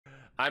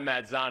I'm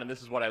Matt Zahn, and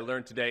this is what I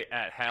learned today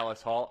at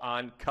Hallis Hall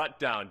on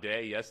Cutdown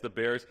Day. Yes, the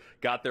Bears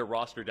got their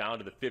roster down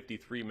to the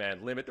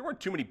 53-man limit. There weren't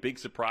too many big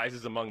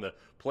surprises among the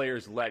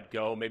players let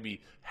go.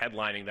 Maybe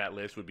headlining that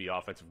list would be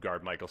offensive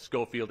guard Michael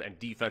Schofield and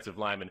defensive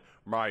lineman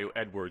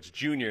Murrow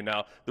Jr.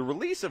 Now, the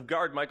release of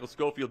guard Michael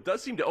Schofield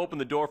does seem to open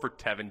the door for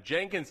Tevin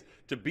Jenkins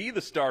to be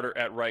the starter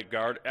at right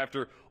guard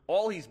after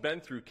all he's been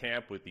through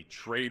camp with the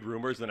trade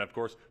rumors and, of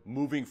course,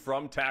 moving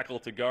from tackle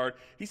to guard.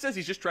 He says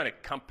he's just trying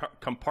to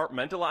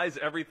compartmentalize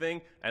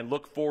everything and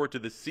look forward to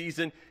the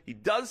season. He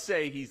does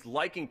say he's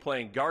liking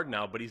playing guard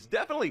now, but he's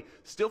definitely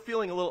still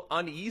feeling a little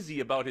uneasy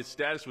about his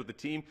status with the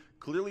team,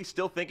 clearly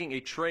still thinking a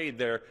trade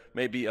there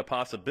may be a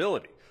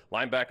possibility.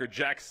 Linebacker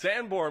Jack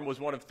Sanborn was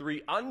one of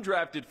 3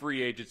 undrafted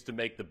free agents to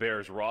make the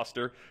Bears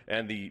roster,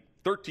 and the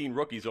 13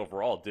 rookies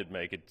overall did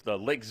make it. The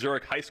Lake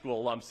Zurich High School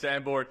alum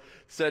Sanborn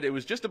said it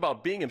was just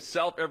about being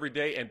himself every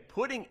day and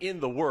putting in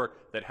the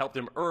work that helped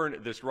him earn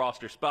this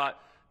roster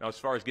spot. Now, as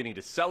far as getting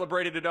to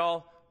celebrate it at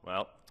all,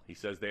 well, he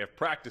says they have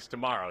practice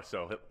tomorrow,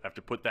 so he'll have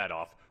to put that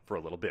off for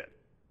a little bit.